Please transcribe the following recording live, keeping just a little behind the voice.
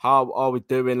How are we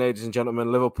doing, ladies and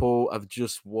gentlemen? Liverpool have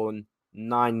just won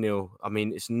 9-0. I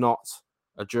mean, it's not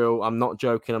a drill. I'm not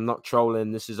joking. I'm not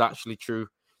trolling. This is actually true.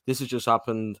 This has just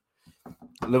happened.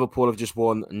 Liverpool have just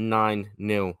won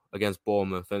 9-0 against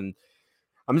Bournemouth. And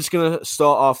I'm just going to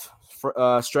start off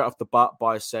straight off the bat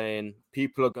by saying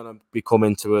people are going to be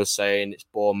coming to us saying it's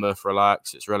Bournemouth,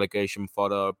 relax, it's relegation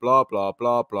fodder, blah, blah,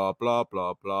 blah, blah, blah,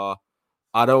 blah, blah.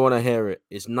 I don't want to hear it.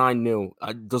 It's 9-0.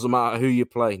 It doesn't matter who you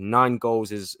play. 9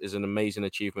 goals is an amazing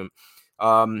achievement.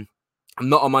 I'm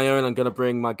not on my own. I'm going to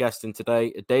bring my guest in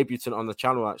today, a debutant on the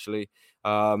channel, actually.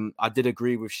 I did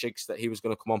agree with Shigz that he was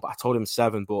going to come on, but I told him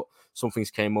 7, but some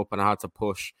things came up and I had to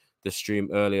push the stream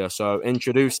earlier. So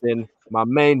introducing my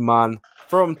main man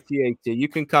from TAT. You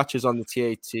can catch us on the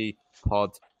TAT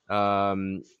pod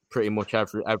pretty much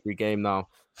every game now.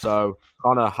 So,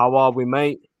 Connor, how are we,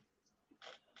 mate?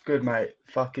 Good, mate.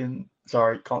 Fucking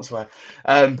sorry, can't swear.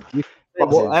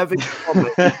 Whatever you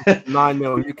want,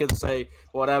 9-0. You can say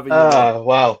whatever you want.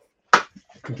 Wow.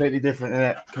 Completely different, isn't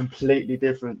it? Completely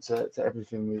different to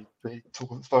everything we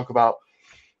spoke about.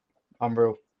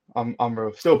 Unreal. I'm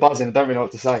unreal. Still buzzing. I don't really know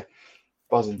what to say.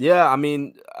 Buzzing. Yeah, I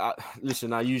mean,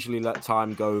 listen, I usually let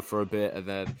time go for a bit and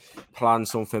then plan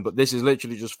something, but this is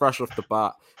literally just fresh off the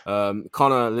bat.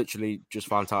 Connor literally just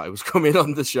found out he was coming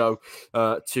on the show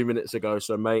 2 minutes ago.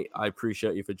 So, mate, I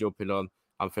appreciate you for jumping on.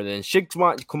 I'm feeling Shigz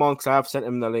might come on because I have sent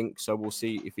him the link, so we'll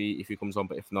see if he comes on.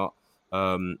 But if not,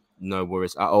 no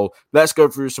worries at all. Let's go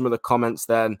through some of the comments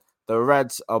then. The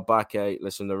Reds are back,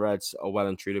 Listen, the Reds are well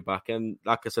and truly back. And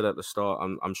like I said at the start,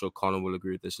 I'm sure Connor will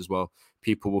agree with this as well.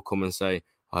 People will come and say,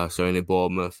 it's only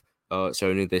Bournemouth, it's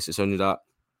only this, it's only that.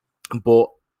 But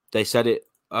they said it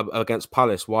against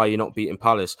Palace. Why are you not beating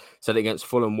Palace? Said it against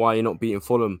Fulham. Why are you not beating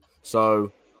Fulham?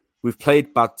 So we've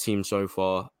played bad teams so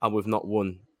far and we've not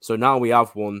won. So now we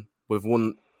have won. We've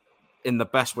won in the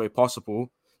best way possible,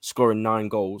 scoring 9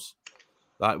 goals.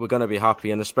 Like, we're going to be happy,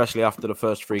 and especially after the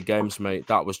first 3 games, mate,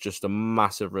 that was just a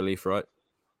massive relief, right?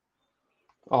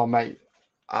 Oh, mate,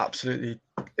 absolutely.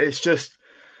 It's just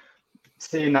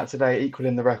seeing that today,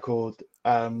 equaling the record,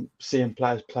 seeing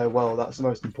players play well, that's the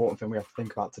most important thing we have to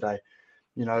think about today.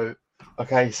 You know,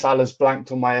 okay, Salah's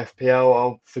blanked on my FPL,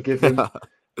 I'll forgive him.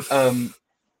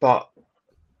 But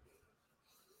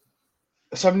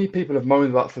so many people have moaned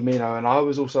about Firmino, and I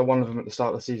was also one of them at the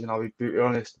start of the season, I'll be brutally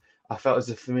honest. I felt as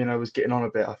if Firmino was getting on a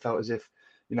bit. I felt as if,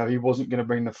 you know, he wasn't going to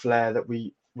bring the flair that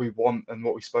we want and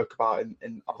what we spoke about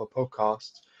in other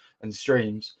podcasts and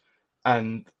streams.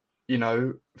 And, you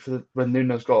know, when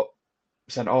Nunes got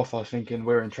sent off, I was thinking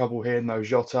we're in trouble here. No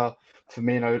Jota.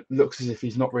 Firmino looks as if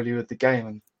he's not really with the game.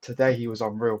 And today he was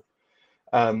unreal.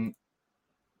 I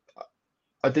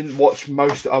didn't watch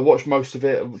most. I watched most of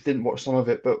it. Didn't watch some of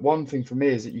it. But one thing for me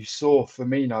is that you saw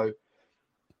Firmino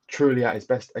truly at his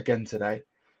best again today.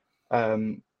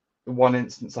 One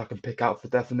instance I can pick out for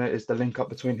definite is the link up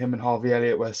between him and Harvey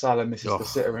Elliott where Salah misses the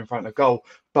sitter in front of goal.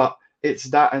 But it's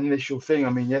that initial thing. I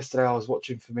mean, yesterday I was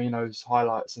watching Firmino's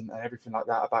highlights and everything like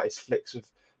that about his flicks with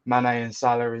Mane and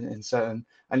Salah in certain,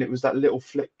 and it was that little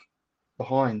flick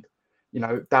behind. You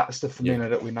know, that's the Firmino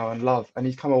that we know and love. And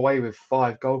he's come away with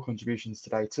 5 goal contributions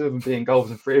today, 2 of them being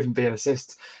goals and 3 of them being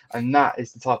assists. And that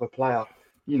is the type of player,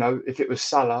 you know, if it was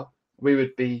Salah, we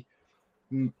would be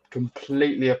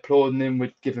completely applauding him,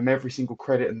 would give him every single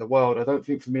credit in the world. I don't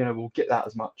think Firmino will get that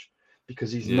as much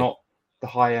because he's not the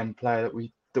high-end player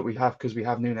that we have because we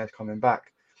have Nunes coming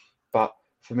back. But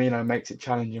Firmino makes it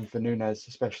challenging for Nunes,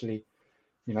 especially,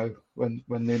 you know, when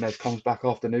Nunes comes back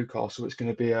after Newcastle. It's going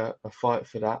to be a fight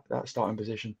for that starting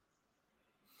position.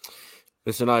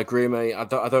 Listen, I agree, mate. I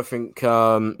don't think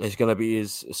it's going to be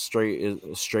as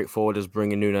straightforward as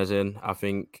bringing Nunes in. I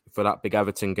think for that big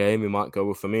Everton game, we might go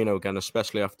with Firmino again,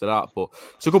 especially after that. But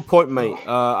it's a good point, mate.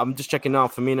 I'm just checking now.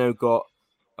 Firmino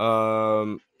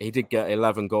he did get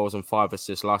 11 goals and 5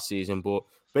 assists last season, but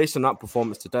based on that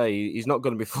performance today, he's not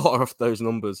going to be far off those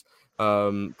numbers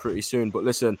pretty soon. But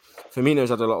listen,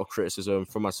 Firmino's had a lot of criticism,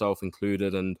 from myself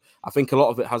included, and I think a lot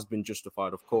of it has been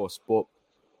justified, of course. But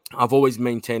I've always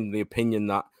maintained the opinion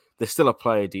that there's still a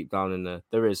player deep down in there.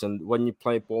 There is. And when you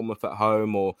play Bournemouth at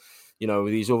home or, you know,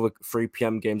 these other 3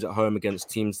 p.m. games at home against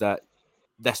teams that,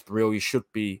 let's be real, you should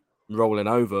be rolling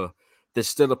over, there's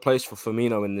still a place for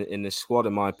Firmino in this squad,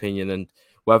 in my opinion. And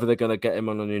whether they're going to get him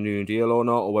on a new deal or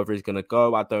not, or whether he's going to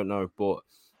go, I don't know. But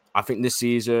I think this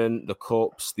season, the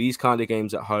Cups, these kind of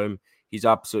games at home, he's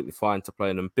absolutely fine to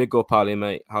play in them. Big up, Ali,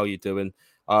 mate. How you doing?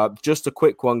 Just a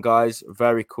quick one, guys.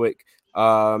 Very quick.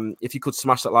 If you could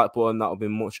smash that like button, that would be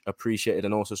much appreciated,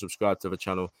 and also subscribe to the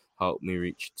channel. help me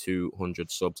reach 200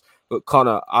 subs. But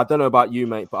Connor, I don't know about you,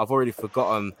 mate, but I've already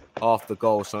forgotten half the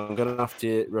goal, so I'm gonna have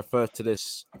to refer to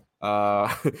this.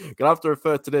 To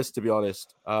be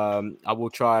honest. I will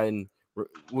try and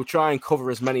we'll try and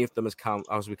cover as many of them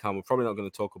as we can. We're probably not going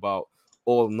to talk about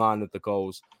all 9 of the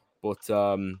goals, but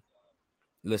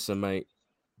listen, mate,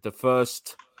 the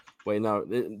first. Wait, no,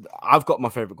 I've got my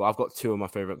favorite goal. I've got 2 of my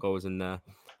favorite goals in there.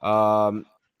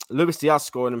 Luis Diaz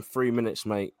scoring in 3 minutes,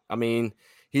 mate. I mean,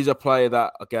 he's a player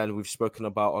that, again, we've spoken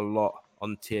about a lot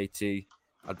on TAT.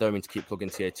 I don't mean to keep plugging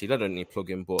TAT. They don't need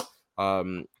plugging, but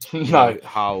you No, know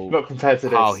how not compared to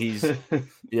how this. he's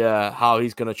how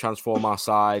he's going to transform our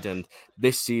side. And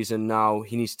this season now,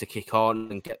 he needs to kick on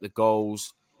and get the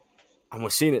goals. And we're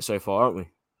seeing it so far, aren't we?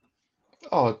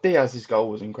 Oh, Diaz's goal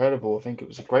was incredible. I think it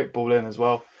was a great ball in as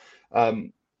well.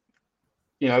 Um,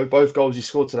 both goals he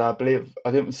scored today, I believe,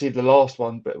 I didn't see the last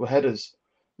one, but were headers.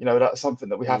 That's something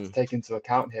that we have to take into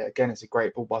account here. Again, it's a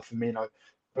great ball by Firmino.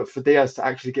 But for Diaz to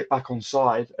actually get back on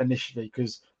side initially,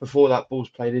 because before that ball's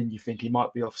played in, you think he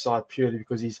might be offside purely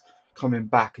because he's coming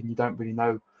back and you don't really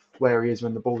know where he is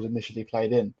when the ball's initially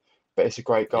played in. But it's a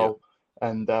great goal.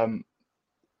 Yeah. And,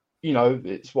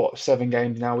 it's 7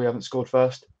 games now we haven't scored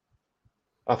first.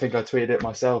 I think I tweeted it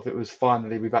myself. It was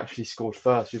finally we've actually scored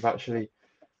first. We've actually,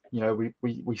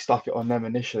 we stuck it on them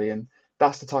initially, and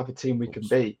that's the type of team we can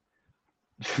be.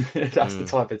 That's the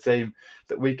type of team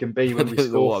that we can be when we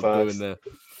score first.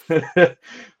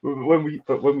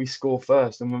 when we score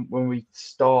first and when we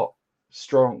start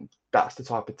strong, that's the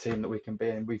type of team that we can be,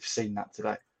 and we've seen that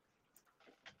today.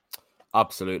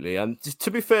 Absolutely, and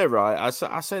to be fair, right,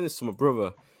 I say this to my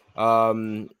brother.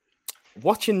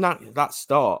 Watching that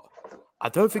start, I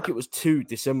don't think it was too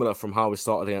dissimilar from how we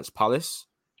started against Palace.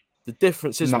 The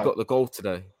difference is we got the goal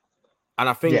today. And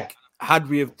I think had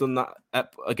we have done that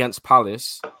against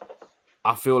Palace,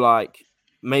 I feel like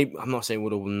maybe, I'm not saying we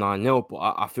would have won 9-0, but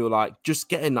I feel like just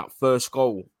getting that first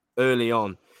goal early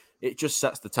on, it just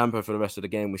sets the tempo for the rest of the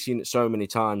game. We've seen it so many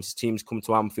times. Teams come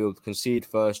to Anfield, concede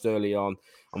first early on,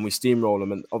 and we steamroll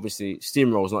them. And obviously,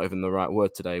 steamroll is not even the right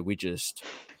word today. We just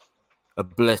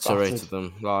obliterated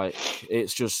them. Like,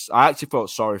 it's just, I actually felt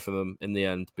sorry for them in the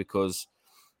end because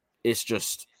it's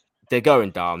just, they're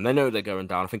going down. They know they're going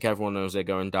down. I think everyone knows they're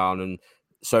going down. And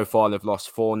so far, they've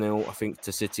lost 4-0, I think,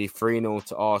 to City, 3-0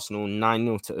 to Arsenal,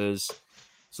 9-0 to us.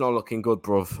 It's not looking good,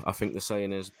 bruv, I think the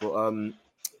saying is. But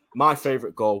my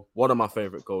favourite goal, one of my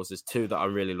favourite goals, there's 2 that I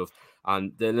really love.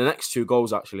 And the next 2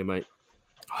 goals, actually, mate.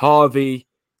 Harvey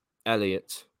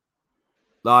Elliott.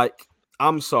 Like,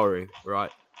 I'm sorry,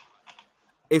 right?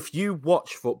 If you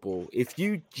watch football, if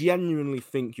you genuinely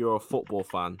think you're a football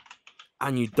fan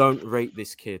and you don't rate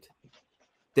this kid,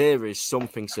 there is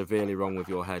something severely wrong with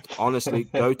your head. Honestly,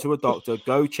 go to a doctor,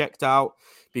 go checked out,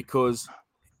 because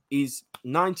he's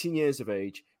 19 years of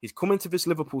age. He's come into this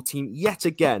Liverpool team yet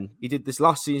again. He did this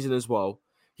last season as well.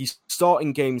 He's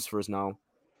starting games for us now,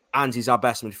 and he's our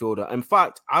best midfielder. In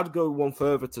fact, I'd go one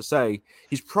further to say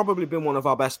he's probably been one of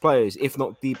our best players, if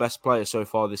not the best player so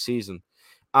far this season.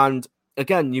 And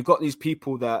again, you've got these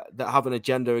people that have an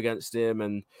agenda against him,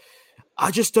 and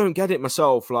I just don't get it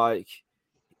myself. Like,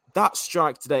 that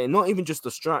strike today, and not even just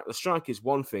the strike is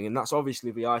one thing, and that's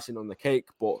obviously the icing on the cake,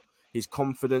 but his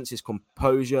confidence, his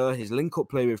composure, his link-up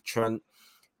play with Trent,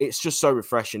 it's just so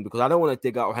refreshing, because I don't want to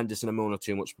dig out Henderson and Milner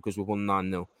too much because we've won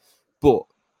 9-0. But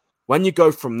when you go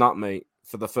from that, mate,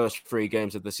 for the first 3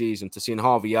 games of the season to seeing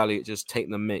Harvey Elliott just take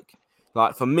the mick,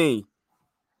 like, for me,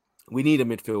 we need a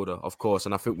midfielder, of course,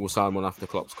 and I think we'll sign one after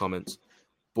Klopp's comments.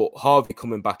 But Harvey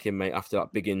coming back in, mate, after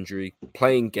that big injury,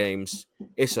 playing games,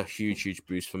 it's a huge, huge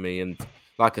boost for me. And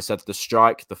like I said, the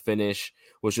strike, the finish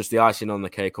was just the icing on the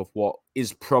cake of what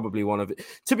is probably one of it.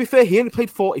 To be fair, he only played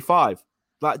 45.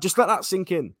 Like, just let that sink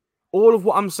in. All of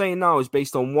what I'm saying now is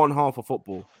based on one half of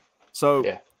football. So,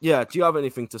 yeah, do you have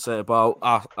anything to say about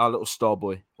our little star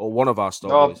boy, or one of our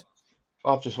star boys?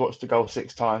 I've just watched the goal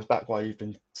 6 times back while you've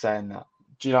been saying that.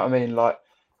 Do you know what I mean? Like,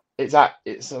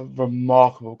 it's a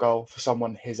remarkable goal for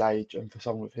someone his age and for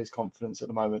someone with his confidence at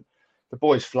the moment. The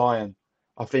boy's flying,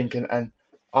 I think, and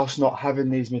us not having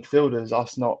these midfielders,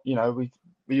 us not, you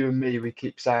and me, we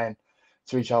keep saying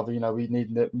to each other, we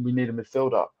need a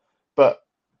midfielder. But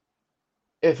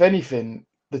if anything,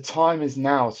 the time is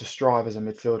now to strive as a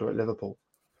midfielder at Liverpool.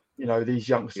 These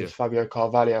youngsters, Fabio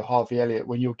Carvalho, Harvey Elliott,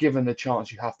 when you're given the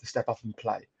chance, you have to step up and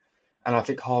play. And I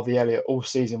think Harvey Elliott all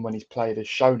season when he's played has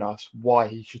shown us why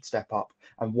he should step up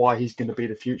and why he's going to be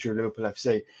the future of Liverpool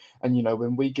FC. And,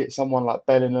 when we get someone like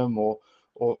Bellingham or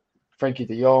Frankie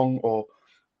de Jong or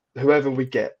whoever we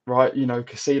get, right,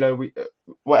 Casino,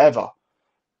 whatever,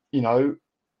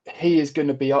 he is going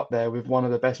to be up there with one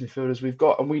of the best midfielders we've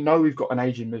got. And we know we've got an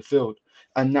aging midfield.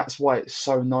 And that's why it's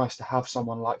so nice to have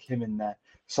someone like him in there.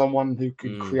 Someone who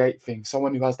can create things,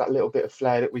 someone who has that little bit of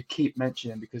flair that we keep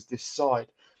mentioning, because this side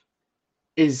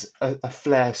is a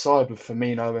flair side with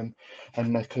Firmino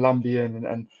and the Colombian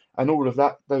and all of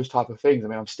that, those type of things. I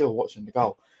mean, I'm still watching the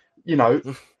goal. You know,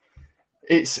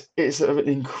 it's an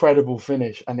incredible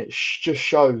finish, and it just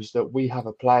shows that we have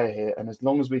a player here. And as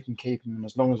long as we can keep him, and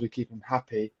as long as we keep him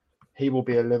happy, he will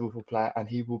be a Liverpool player, and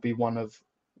he will be one of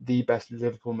the best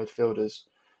Liverpool midfielders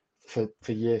for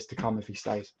years to come if he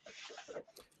stays.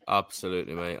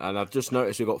 Absolutely, mate. And I've just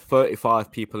noticed we've got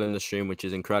 35 people in the stream, which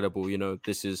is incredible. You know,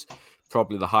 this is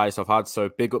probably the highest I've had. So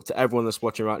big up to everyone that's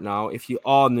watching right now. If you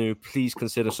are new, please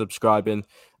consider subscribing.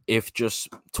 If just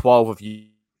 12 of you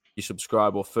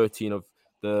subscribe, or 13 of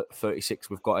the 36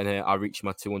 we've got in here, I reached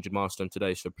my 200 milestone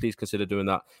today. So please consider doing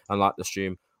that and like the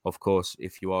stream, of course,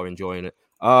 if you are enjoying it.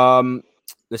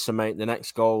 Listen, mate, the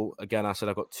next goal, again, I said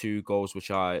I've got 2 goals,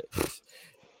 which I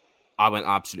went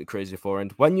absolutely crazy for.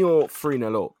 And when you're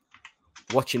 3-0 up,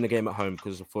 watching the game at home,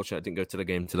 because unfortunately I didn't go to the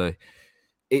game today,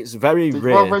 it's very Did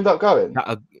rare. your brother end up going?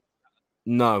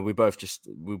 No, we both watched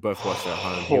it at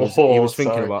home. He was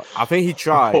thinking about. I think he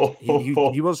tried.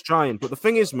 He was trying, but the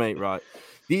thing is, mate, right?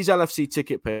 These LFC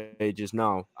ticket pages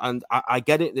now, and I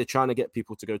get it. They're trying to get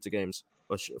people to go to games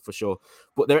for sure,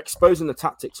 but they're exposing the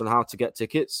tactics on how to get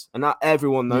tickets, and that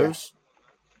everyone knows. Yeah.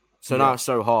 So now it's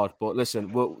so hard. But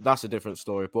listen, that's a different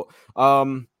story. But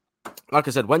like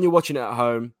I said, when you're watching it at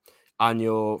home and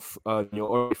you're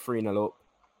already 3-0 up,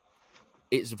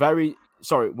 it's very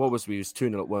what was we? It was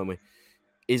 2-0 up, weren't we?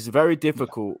 It's very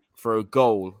difficult for a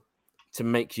goal to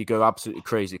make you go absolutely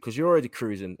crazy, because you're already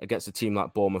cruising against a team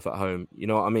like Bournemouth at home. You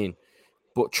know what I mean?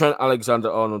 But Trent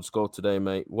Alexander-Arnold scored today,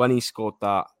 mate. When he scored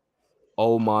that,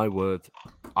 oh my word,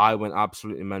 I went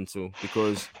absolutely mental,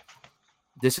 because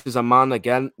this is a man,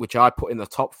 again, which I put in the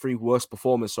top 3 worst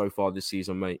performers so far this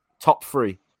season, mate. Top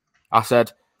 3. I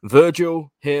said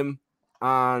Virgil, him,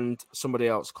 and somebody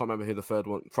else. Can't remember who the third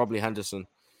one. Probably Henderson.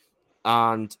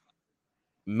 And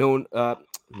Milner.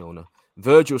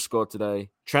 Virgil scored today.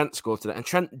 Trent scored today. And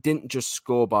Trent didn't just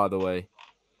score, by the way.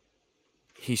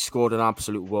 He scored an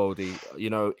absolute worldie. You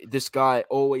know, this guy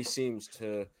always seems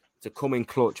to come in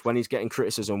clutch when he's getting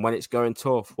criticism, when it's going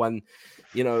tough, when,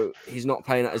 you know, he's not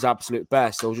playing at his absolute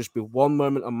best. There'll just be one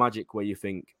moment of magic where you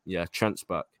think, yeah, Trent's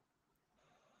back.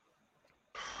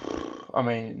 I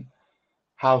mean,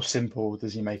 how simple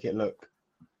does he make it look?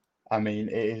 I mean,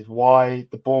 it is why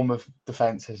the Bournemouth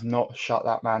defence has not shut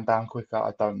that man down quicker.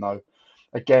 I don't know.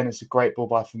 Again, it's a great ball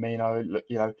by Firmino. Look,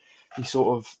 you know, he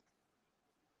sort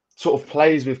of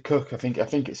plays with Cook. I think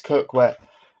it's Cook where,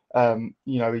 you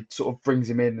know, he sort of brings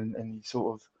him in and he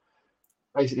sort of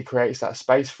basically creates that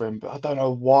space for him. But I don't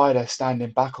know why they're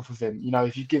standing back off of him. You know,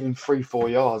 if you give him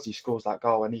 3-4 yards, he scores that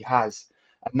goal, and he has.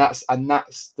 And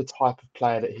that's the type of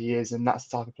player that he is, and that's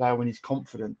the type of player when he's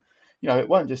confident. You know, it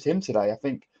weren't just him today. I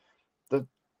think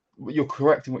you're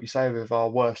correct in what you say with our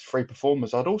worst 3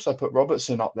 performers. I'd also put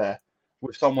Robertson up there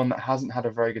with someone that hasn't had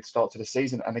a very good start to the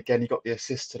season. And again, he got the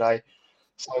assist today.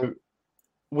 So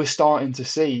we're starting to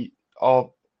see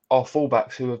our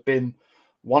fullbacks, who have been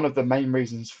one of the main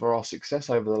reasons for our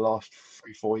success over the last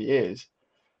 3-4 years,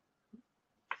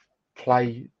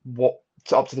 play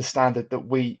up to the standard that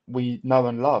we know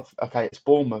and love. Okay, it's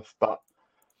Bournemouth, but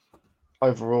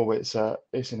overall it's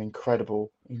an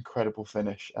incredible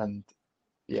finish. And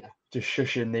yeah, just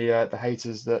shushing the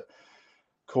haters that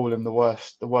call him the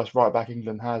worst right back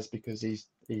England has, because he's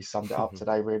summed it up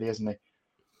today, really, hasn't he?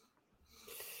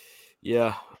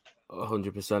 Yeah,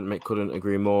 100%, mate. Couldn't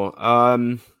agree more.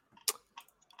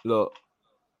 Look,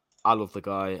 I love the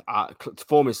guy.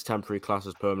 Form is temporary, class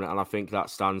is permanent, and I think that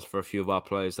stands for a few of our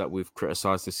players that we've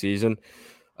criticised this season.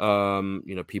 You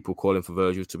know, people calling for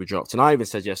Virgil to be dropped, and I even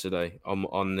said yesterday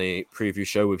on the preview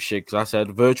show with Shigz, I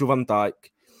said Virgil van Dijk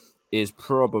is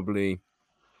probably,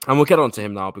 and we'll get on to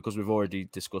him now because we've already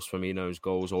discussed Firmino's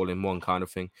goals all in one kind of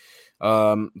thing.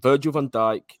 Virgil van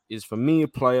Dijk is, for me, a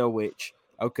player which,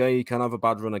 okay, he can have a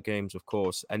bad run of games, of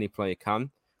course, any player can,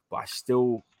 but I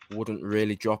still wouldn't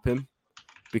really drop him,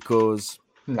 because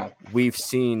we've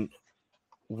seen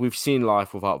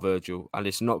life without Virgil, and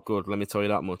it's not good. Let me tell you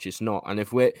that much. It's not. And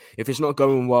if it's not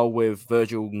going well with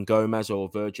Virgil and Gomez, or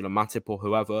Virgil and Matip, or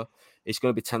whoever, it's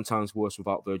going to be 10 times worse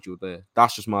without Virgil there.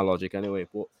 That's just my logic anyway.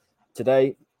 But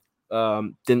today,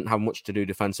 didn't have much to do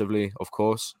defensively, of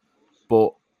course,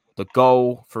 but the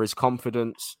goal, for his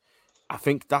confidence, I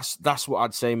think that's what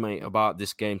I'd say, mate, about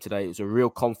this game today. It was a real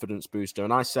confidence booster.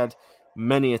 And I said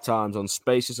many a times on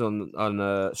spaces,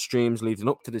 on streams leading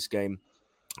up to this game,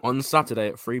 on Saturday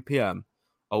at 3 p.m,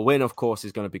 A win, of course,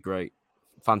 is going to be great.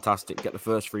 Fantastic. Get the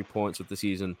first 3 points of the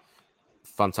season.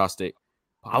 Fantastic.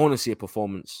 But I want to see a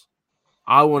performance.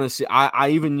 I want to see, I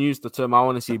even used the term, I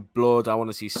want to see blood, I want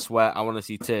to see sweat, I want to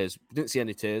see tears. We didn't see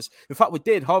any tears. In fact, we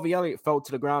did. Harvey Elliott fell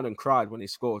to the ground and cried when he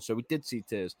scored. So we did see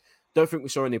tears. Don't think we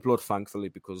saw any blood, thankfully,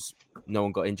 because no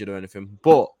one got injured or anything.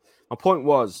 But my point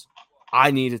was,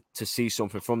 I needed to see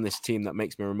something from this team that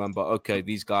makes me remember, okay,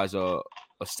 these guys are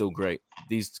still great.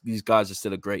 These guys are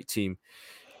still a great team.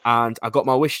 And I got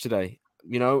my wish today.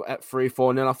 At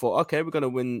 3-4-0, I thought, okay, we're going to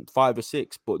win 5 or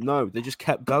 6. But no, they just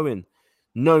kept going.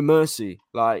 No mercy.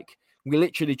 Like, we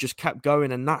literally just kept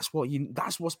going. And that's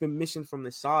what's been missing from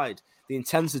this side. The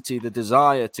intensity, the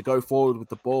desire to go forward with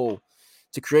the ball,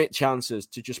 to create chances,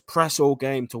 to just press all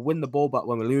game, to win the ball back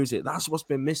when we lose it. That's what's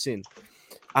been missing.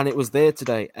 And it was there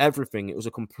today. Everything. It was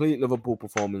a complete Liverpool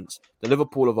performance. The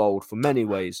Liverpool of old, for many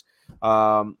ways.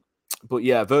 But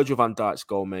yeah, Virgil van Dijk's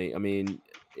goal, mate. I mean,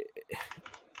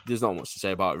 there's not much to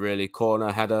say about it, really.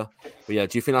 Corner, header. But yeah,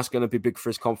 do you think that's going to be big for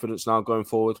his confidence now going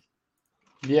forward?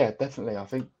 Yeah, definitely. I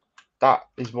think that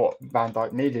is what Van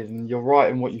Dijk needed. And you're right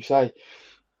in what you say.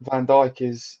 Van Dijk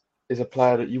is a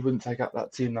player that you wouldn't take up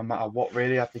that team no matter what,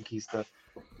 really. I think he is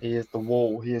the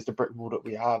wall. He is the brick wall that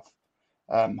we have.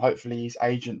 Hopefully he's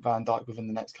agent Van Dijk within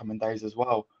the next coming days as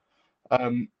well.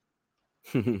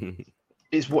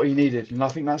 It's what he needed. And I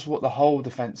think that's what the whole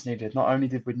defence needed. Not only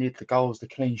did we need the goals, the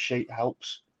clean sheet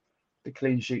helps. The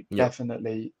clean sheet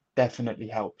definitely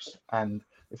helps. And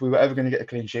if we were ever going to get a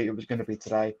clean sheet, it was going to be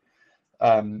today.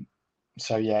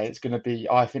 So yeah, it's going to be.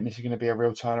 I think this is going to be a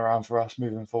real turnaround for us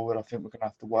moving forward. I think we're going to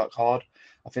have to work hard.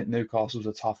 I think Newcastle's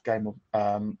a tough game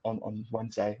on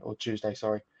Wednesday or Tuesday.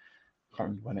 Sorry, I can't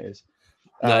remember when it is.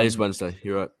 No, it is Wednesday.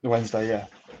 You're right. Wednesday, yeah.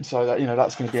 So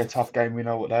that's going to be a tough game. We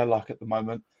know what they're like at the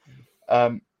moment.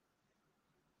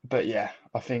 But yeah,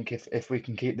 I think if we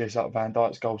can keep this up, Van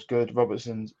Dijk's goal's good.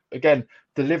 Robertson's, again,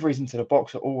 deliveries into the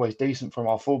box are always decent from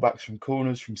our fullbacks, from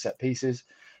corners, from set pieces.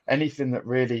 Anything that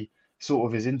really sort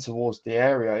of is in towards the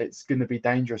area, it's going to be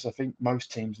dangerous. I think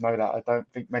most teams know that. I don't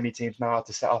think many teams know how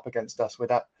to set up against us with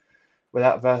that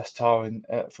versatile and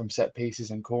from set pieces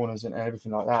and corners and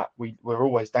everything like that. We're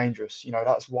always dangerous.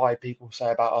 That's why people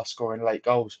say about us scoring late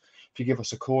goals. If you give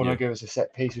us a corner, give us a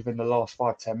set piece within the last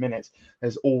 5-10 minutes,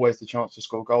 there's always the chance to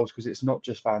score goals, because it's not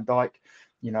just Van Dijk.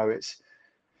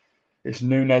 It's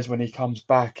Nunes when he comes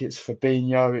back. It's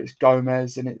Fabinho. It's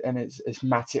Gomez, and it's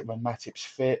Matip when Matip's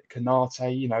fit.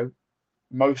 Konate.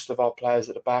 Most of our players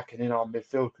at the back and in our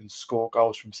midfield can score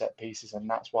goals from set pieces, and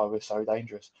that's why we're so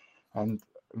dangerous. And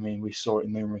I mean, we saw it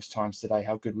numerous times today,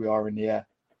 how good we are in the air.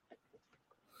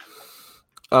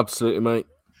 Absolutely, mate.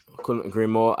 I couldn't agree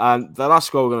more. And the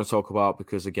last goal we're going to talk about,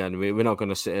 because again, we're not going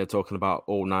to sit here talking about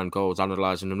all 9 goals,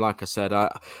 analysing them. Like I said, I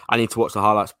need to watch the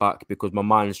highlights back because my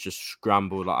mind's just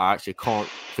scrambled. Like, I actually can't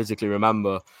physically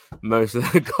remember most of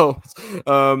the goals.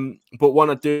 But one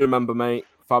I do remember, mate,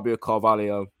 Fabio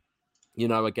Carvalho.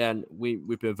 Again,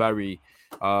 we've been very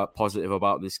positive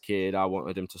about this kid. I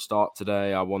wanted him to start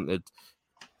today. I wanted...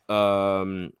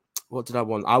 what did I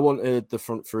want? I wanted the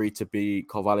front 3 to be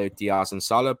Carvalho, Diaz, and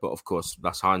Salah, but of course,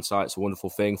 that's hindsight. It's a wonderful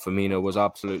thing. Firmino was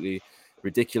absolutely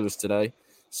ridiculous today.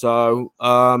 So,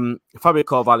 Fabio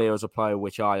Carvalho is a player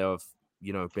which I have,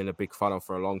 been a big fan of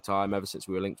for a long time. Ever since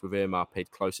we were linked with him, I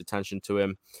paid close attention to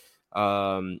him.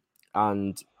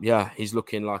 And yeah, he's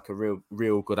looking like a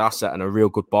real good asset and a real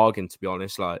good bargain, to be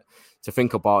honest. Like, to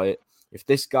think about it, if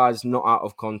this guy's not out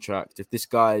of contract, if this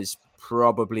guy's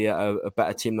probably at a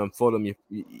better team than Fulham,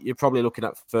 you're probably looking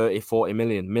at 30-40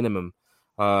 million minimum.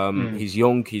 He's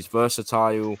young, he's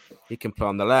versatile, he can play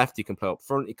on the left, he can play up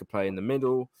front, he can play in the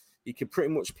middle, he can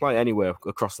pretty much play anywhere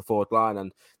across the forward line.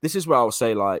 And this is where I'll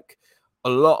say, like, a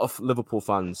lot of Liverpool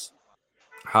fans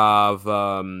have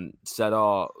said,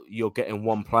 oh, you're getting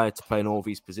one player to play in all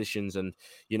these positions, and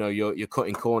you're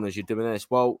cutting corners, you're doing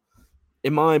this. Well,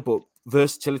 in my book,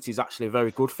 versatility is actually a very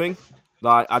good thing.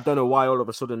 Like, I don't know why all of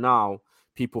a sudden now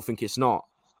people think it's not.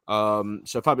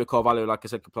 So Fabio Carvalho, like I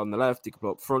said, can play on the left, he can play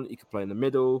up front, he can play in the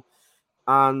middle.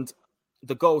 And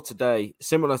the goal today,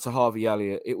 similar to Harvey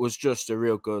Elliott, it was just a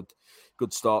real good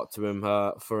start to him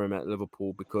for him at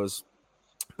Liverpool, because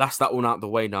that's that one out of the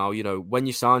way now. When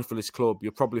you sign for this club,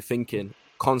 you're probably thinking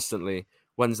constantly,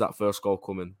 when's that first goal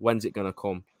coming? When's it going to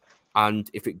come? And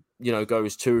if it,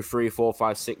 goes 2, 3, 4,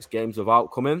 5, 6 games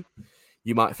without coming,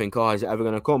 you might think, oh, is it ever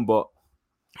going to come? But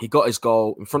he got his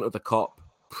goal in front of the Kop,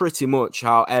 pretty much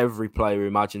how every player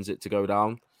imagines it to go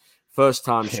down. First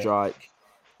time strike.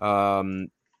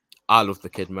 I love the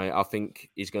kid, mate. I think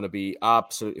he's going to be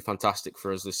absolutely fantastic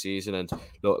for us this season. And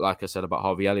look, like I said about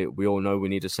Harvey Elliott, we all know we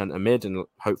need a centre mid, and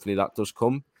hopefully that does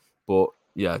come. But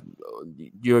Yeah,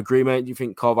 you agree, mate? Do you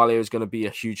think Carvalho is going to be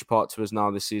a huge part to us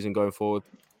now this season going forward?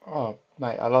 Oh,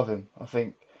 mate, I love him. I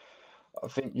think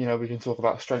we can talk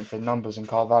about strength in numbers, and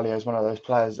Carvalho is one of those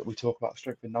players that we talk about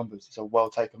strength in numbers. It's a well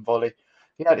taken volley.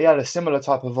 He had a similar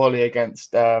type of volley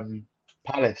against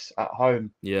Palace at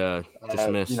home. Yeah, just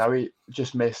missed. He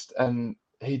just missed, and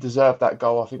he deserved that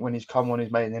goal. I think when he's come on,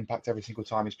 he's made an impact every single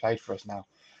time he's played for us now.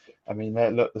 I mean,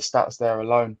 look, the stats there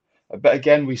alone. But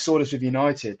again, we saw this with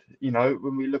United.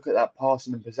 When we look at that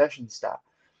passing and possession stat,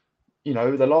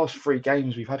 the last 3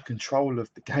 games we've had control of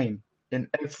the game. In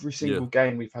every Yeah, single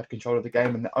game, we've had control of the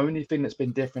game, and the only thing that's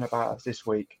been different about us this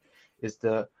week is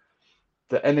the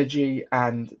energy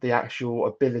and the actual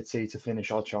ability to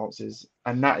finish our chances.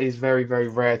 And that is very, very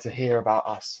rare to hear about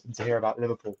us and to hear about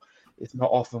Liverpool. It's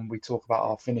not often we talk about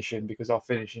our finishing because our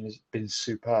finishing has been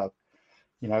superb.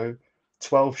 You know,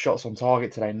 12 shots on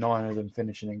target today, 9 of them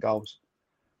finishing in goals.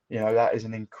 That is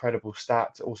an incredible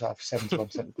stat to also have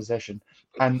 71% of possession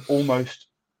and almost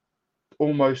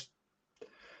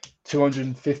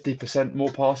 250%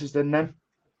 more passes than them.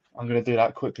 I'm going to do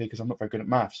that quickly because I'm not very good at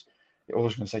maths. I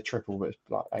was going to say triple, but it's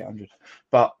like 800.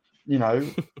 But,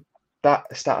 that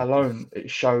stat alone,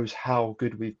 it shows how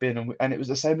good we've been. And it was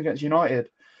the same against United.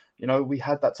 We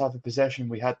had that type of possession.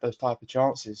 We had those type of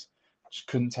chances. Just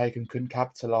couldn't take them, couldn't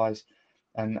capitalise.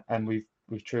 And we've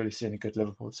truly seen a good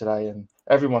Liverpool today. And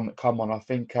everyone that come on, I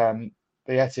think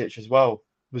Bejetic as well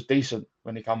was decent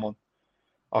when he come on.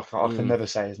 I can never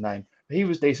say his name. But he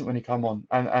was decent when he come on.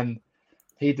 And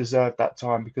he deserved that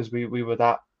time because we were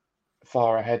that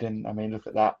far ahead. And I mean, look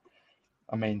at that.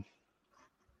 I mean,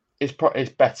 it's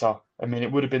better. I mean,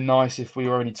 it would have been nice if we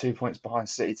were only 2 points behind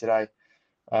City today.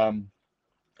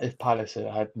 If Palace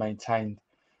had maintained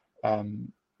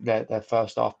their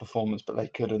first half performance, but they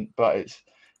couldn't. But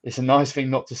it's a nice thing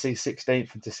not to see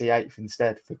 16th and to see 8th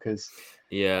instead, because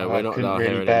yeah, I we're not couldn't down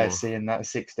really here bear anymore. seeing that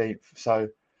 16th. So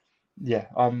yeah,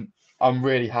 I'm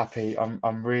really happy.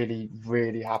 I'm really,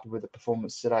 really happy with the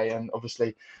performance today. And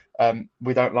obviously,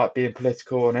 we don't like being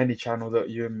political on any channel that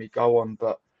you and me go on,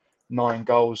 but 9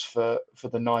 goals for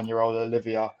the 9-year-old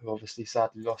Olivia, who obviously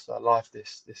sadly lost her life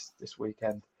this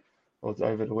weekend or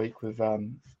over the week with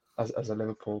as a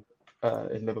Liverpool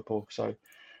in Liverpool. So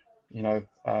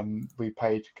we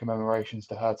paid commemorations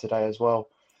to her today as well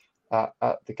at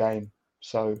the game.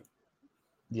 So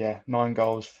yeah, 9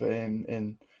 goals for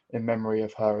in memory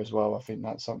of her as well. I think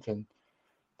that's something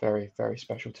very, very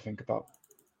special to think about.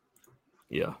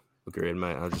 Yeah, agreed,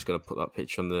 mate. I just got to put that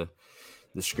picture on the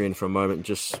screen for a moment.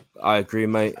 I agree,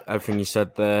 mate. Everything you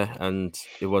said there, and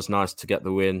it was nice to get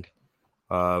the win,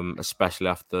 especially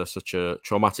after such a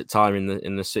traumatic time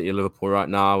in the city of Liverpool right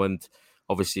now. And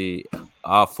obviously,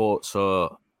 our thoughts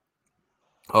are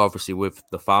obviously with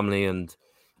the family and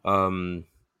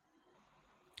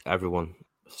everyone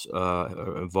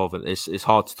involved. It's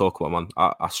hard to talk about, man.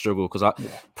 I struggle because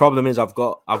problem is I've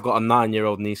got a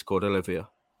 9-year-old niece called Olivia,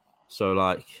 so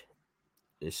like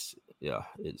it's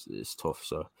tough.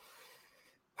 So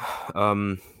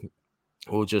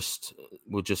we'll just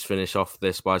finish off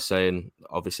this by saying,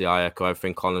 obviously, I echo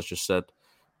everything Colin's just said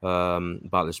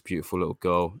about this beautiful little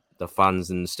girl. The fans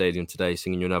in the stadium today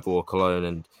singing "You'll Never Walk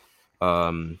Alone,"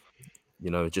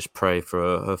 and just pray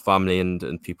for her family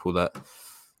and people that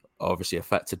are obviously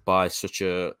affected by such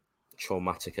a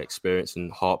traumatic experience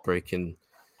and heartbreaking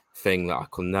thing that I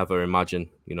could never imagine.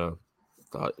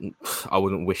 I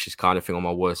wouldn't wish this kind of thing on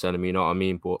my worst enemy. You know what I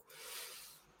mean? But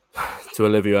to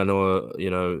Olivia, I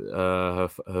know,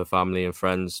 her family and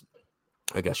friends,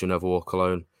 I guess "You'll Never Walk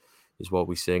Alone" is what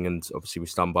we sing, and obviously we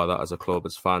stand by that as a club,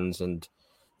 as fans. And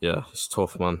yeah, it's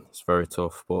tough, man. It's very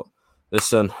tough. But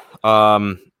listen,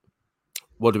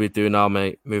 what do we do now,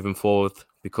 mate? Moving forward,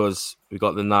 because we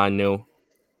got the 9-0,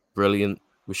 brilliant.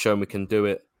 We've shown we can do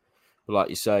it. But like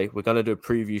you say, we're going to do a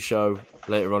preview show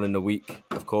later on in the week,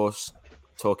 of course,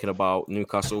 talking about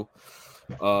Newcastle.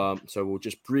 So we'll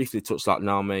just briefly touch that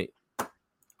now, mate.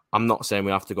 I'm not saying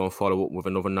we have to go and follow up with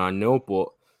another 9-0, but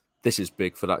this is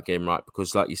big for that game, right?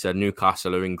 Because like you said,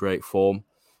 Newcastle are in great form.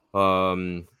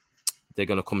 They're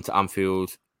going to come to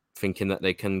Anfield thinking that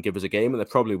they can give us a game, and they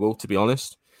probably will, to be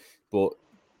honest. But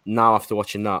now, after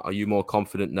watching that, are you more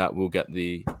confident that we'll get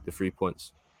the 3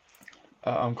 points?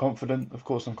 I'm confident. Of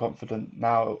course, I'm confident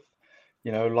now.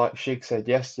 Like Shigz said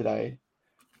yesterday,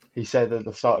 he said at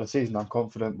the start of the season, I'm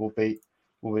confident we'll beat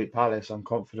Palace. I'm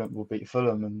confident we'll beat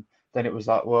Fulham. And then it was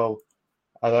like, well,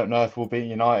 I don't know if we'll beat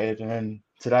United. And then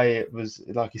today it was,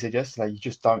 like he said yesterday, you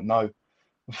just don't know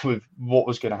with what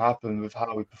was going to happen with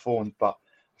how we performed. But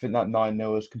I think that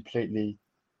 9-0 has completely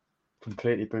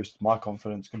boosted my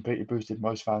confidence, completely boosted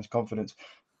most fans' confidence.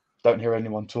 don't hear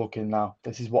anyone talking now.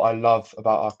 This is what I love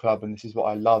about our club, and this is what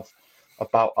I love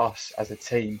about us as a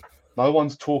team. No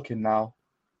one's talking now.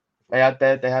 They had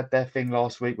their thing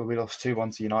last week where we lost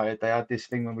 2-1 to United. They had this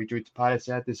thing when we drew to Palace.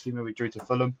 They had this thing when we drew to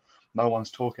Fulham. No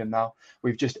one's talking now.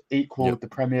 We've just equalled the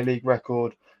Premier League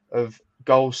record of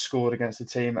goals scored against the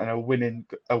team and a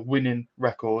winning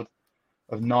record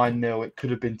of 9-0. It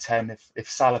could have been 10 if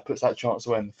Salah puts that chance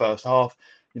away in the first half.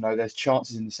 There's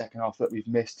chances in the second half that we've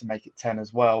missed to make it 10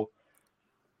 as well.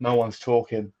 No one's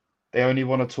talking. They only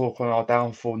want to talk on our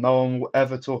downfall. No one will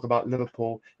ever talk about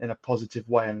Liverpool in a positive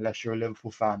way unless you're a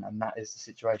Liverpool fan, and that is the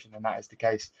situation, and that is the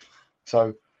case.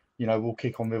 So, we'll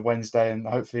kick on with Wednesday and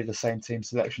hopefully the same team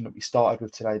selection that we started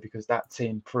with today, because that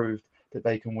team proved that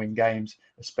they can win games,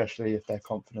 especially if their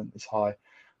confidence is high.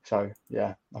 So,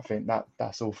 yeah, I think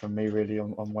that's all from me really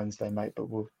on Wednesday, mate. But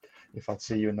if I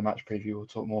see you in the match preview, we'll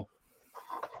talk more.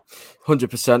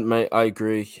 100%, mate. I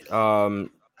agree.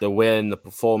 The win, the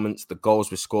performance, the goals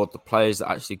we scored, the players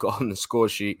that actually got on the score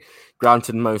sheet.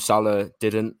 Granted, Mo Salah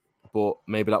didn't, but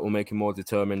maybe that will make him more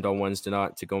determined on Wednesday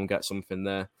night to go and get something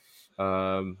there.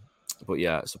 But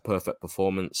yeah, it's a perfect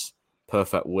performance,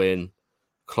 perfect win.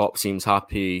 Klopp seems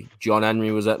happy. John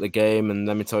Henry was at the game, and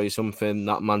let me tell you something,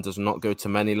 that man does not go to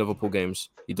many Liverpool games.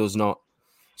 He does not.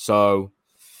 So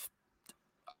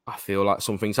I feel like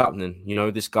something's happening.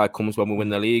 This guy comes when we win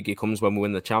the league. He comes when we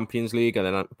win the Champions League. And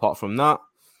then apart from that,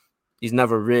 he's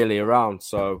never really around.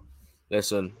 So,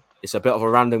 listen, it's a bit of a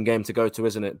random game to go to,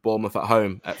 isn't it? Bournemouth at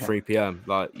home at 3 p.m.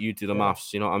 Like, you do the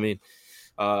maths, you know what I mean?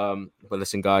 But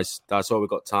listen, guys, that's all we've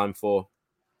got time for.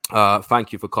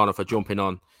 Thank you for Connor for jumping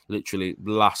on literally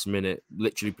last minute.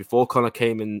 Literally before Connor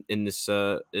came in this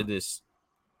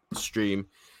stream,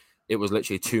 it was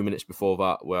literally 2 minutes before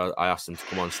that where I asked him to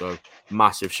come on. So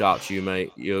massive shout to you,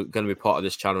 mate. You're going to be part of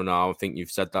this channel now. I think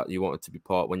you've said that you wanted to be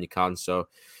part when you can. So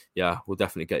yeah, we'll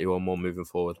definitely get you on more moving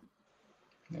forward.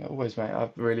 Yeah, always, mate. I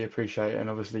really appreciate it. And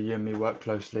obviously you and me work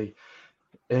closely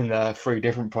in 3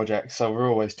 different projects. So we're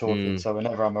always talking. So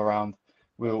whenever I'm around,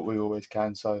 we always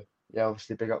can. So yeah,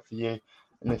 obviously big up for you.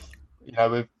 And if,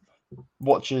 with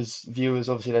watchers, viewers,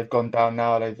 obviously they've gone down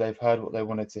now. They've heard what they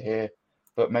wanted to hear.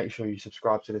 But make sure you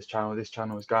subscribe to this channel. This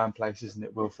channel is going places, and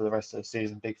it will for the rest of the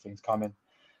season. Big things coming,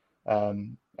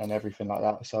 and everything like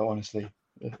that. So honestly,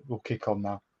 we'll kick on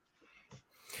now.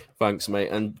 Thanks,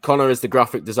 mate. And Connor is the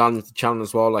graphic designer of the channel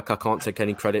as well. Like, I can't take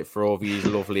any credit for all these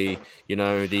lovely,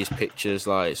 these pictures.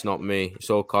 Like, it's not me. It's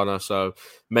all Connor. So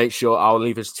make sure, I'll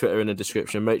leave his Twitter in the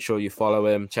description. Make sure you follow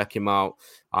him, check him out.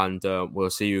 And we'll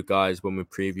see you guys when we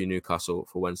preview Newcastle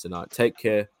for Wednesday night. Take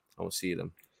care, and we'll see you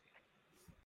then.